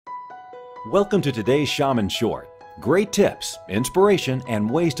Welcome to today's Shaman Short. Great tips, inspiration, and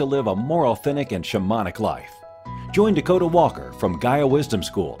ways to live a more authentic and shamanic life. Join Dakota Walker from Gaia Wisdom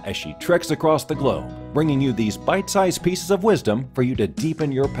School as she treks across the globe, bringing you these bite-sized pieces of wisdom for you to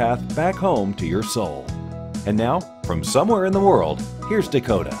deepen your path back home to your soul. And now, from somewhere in the world, here's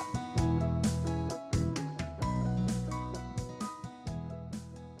Dakota.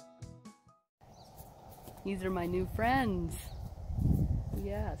 These are my new friends.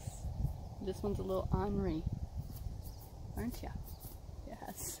 Yes. This one's a little ornery, aren't ya?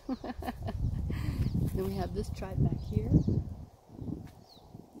 Yes. Then we have this tribe back here.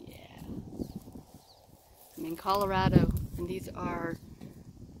 Yeah. I'm in Colorado, and these are,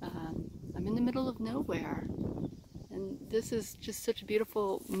 I'm in the middle of nowhere. And this is just such a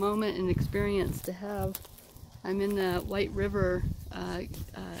beautiful moment and experience to have. I'm in the White River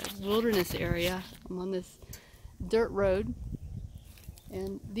wilderness area. I'm on this dirt road.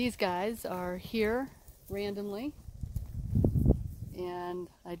 And these guys are here randomly, and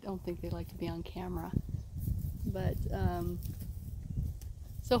I don't think they like to be on camera. But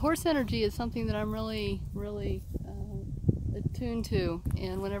so horse energy is something that I'm really attuned to,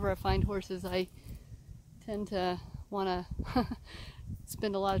 and whenever I find horses, I tend to want to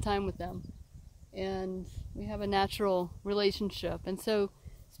spend a lot of time with them, and we have a natural relationship. And so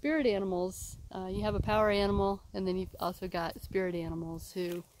spirit animals, you have a power animal, and then you've also got spirit animals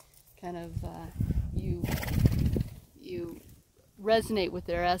who kind of, you resonate with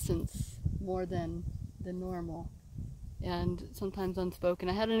their essence more than the normal, and sometimes unspoken.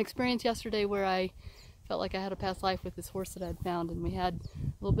 I had an experience yesterday where I felt like I had a past life with this horse that I'd found, and we had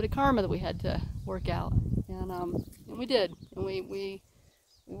a little bit of karma that we had to work out, and we did, and we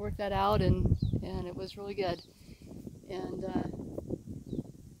worked that out, and it was really good. And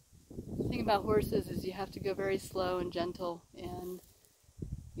the thing about horses is you have to go very slow and gentle, and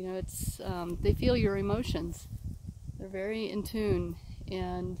you know, it's they feel your emotions. They're very in tune,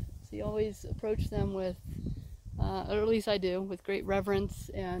 and so you always approach them with, or at least I do, with great reverence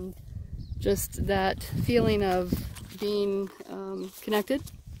and just that feeling of being connected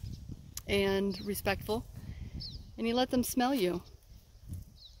and respectful. And you let them smell you,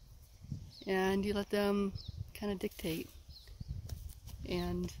 and you let them kind of dictate.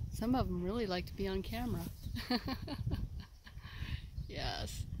 And some of them really like to be on camera.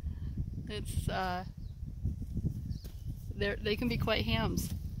 Yes, it's they can be quite hams.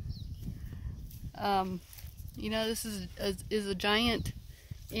 You know, this is a giant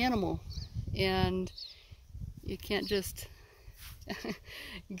animal, and you can't just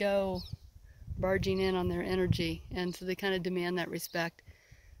go barging in on their energy, and so they kind of demand that respect.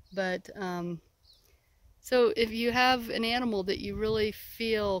 But so if you have an animal that you really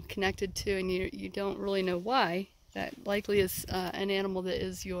feel connected to, and you don't really know why, that likely is an animal that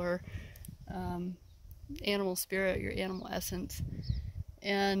is your animal spirit, your animal essence.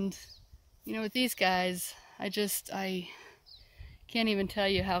 And you know, with these guys, I can't even tell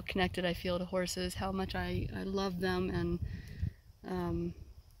you how connected I feel to horses, how much I love them, and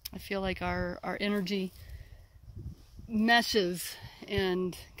I feel like our energy meshes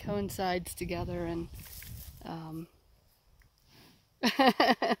and coincides together, and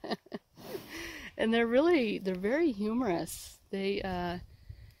and they're very humorous. They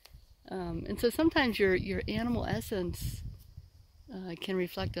and so sometimes your animal essence can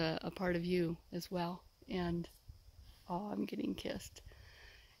reflect a part of you as well. And oh, I'm getting kissed.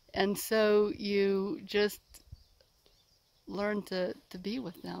 And so you just learn to be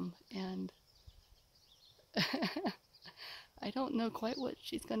with them, and I don't know quite what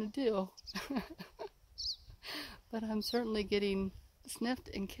she's going to do, but I'm certainly getting sniffed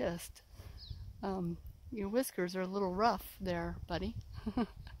and kissed. Your whiskers are a little rough there, buddy.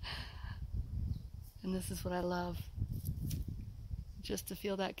 And this is what I love. Just to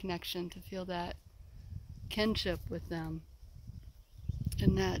feel that connection, to feel that kinship with them.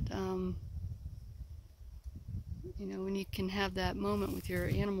 And that, you know, when you can have that moment with your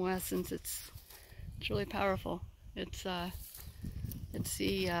animal essence, it's really powerful. It's the,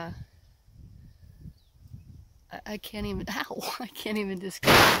 I can't even, I can't even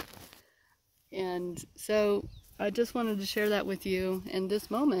describe it. And so I just wanted to share that with you, and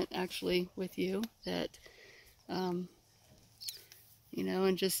this moment actually with you, that, you know,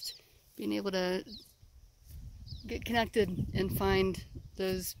 and just being able to get connected and find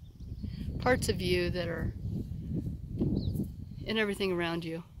those parts of you that are in everything around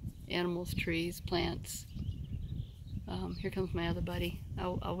you, animals, trees, plants. Here comes my other buddy.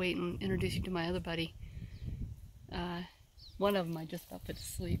 I'll wait and introduce you to my other buddy. One of them I just about put to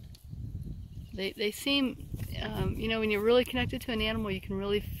sleep. They seem, you know, when you're really connected to an animal, you can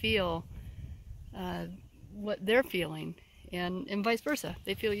really feel what they're feeling, and vice versa.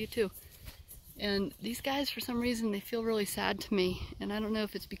 They feel you too. And these guys, for some reason, they feel really sad to me. And I don't know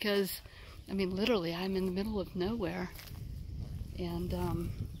if it's because, I mean, literally, I'm in the middle of nowhere. And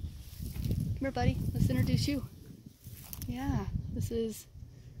come here, buddy. Let's introduce you. Yeah, this is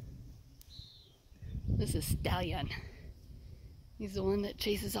Stallion. He's the one that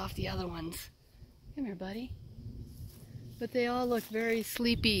chases off the other ones. Come here, buddy. But they all look very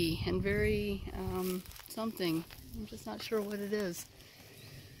sleepy and very something. I'm just not sure what it is.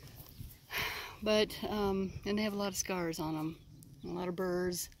 But, and they have a lot of scars on them, a lot of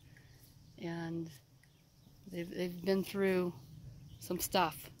burrs, and they've been through some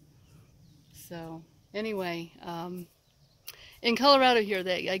stuff. So, anyway, in Colorado here,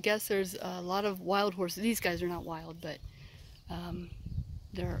 I guess there's a lot of wild horses. These guys are not wild, but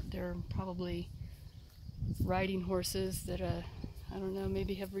they're probably riding horses that I don't know,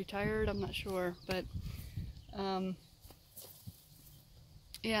 maybe have retired. I'm not sure, but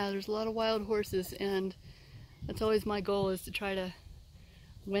yeah, there's a lot of wild horses, and that's always my goal, is to try to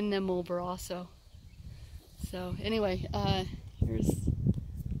win them over also. So anyway, here's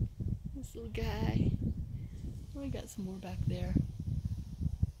this little guy. We got some more back there.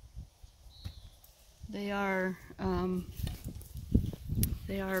 They are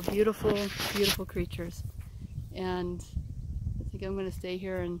beautiful, beautiful creatures, and I think I'm going to stay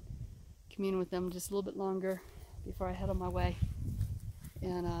here and commune with them just a little bit longer before I head on my way.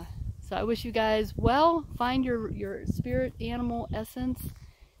 And so I wish you guys well. Find your spirit animal essence,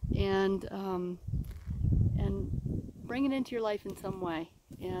 and bring it into your life in some way,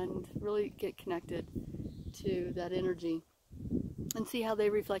 and really get connected to that energy, and see how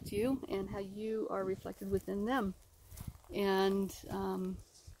they reflect you and how you are reflected within them. And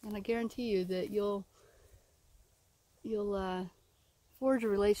I guarantee you that you'll forge a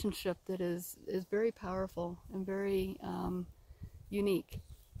relationship that is very powerful and very unique.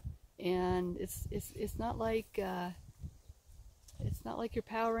 And it's not like your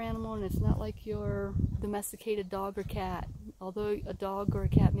power animal, and it's not like your domesticated dog or cat, although a dog or a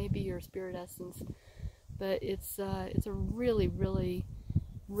cat may be your spirit essence. But it's a really, really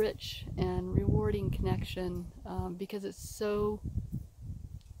rich and rewarding connection, because it's so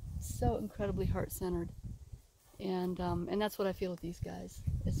incredibly heart-centered, and that's what I feel with these guys.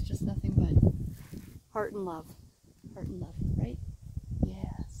 It's just nothing but heart and love, right?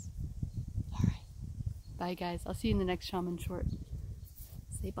 Yes. All right. Bye, guys. I'll see you in the next Shaman short.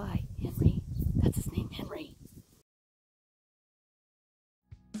 Say bye, Henry. That's his name, Henry.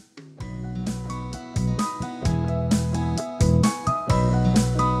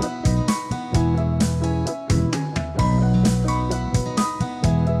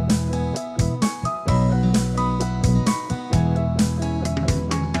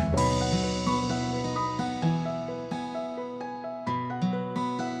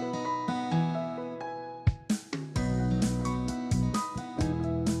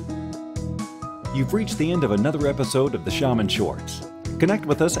 You've reached the end of another episode of the Shaman Shorts. Connect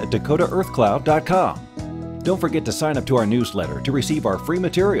with us at dakotaearthcloud.com. Don't forget to sign up to our newsletter to receive our free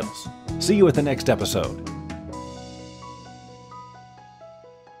materials. See you at the next episode.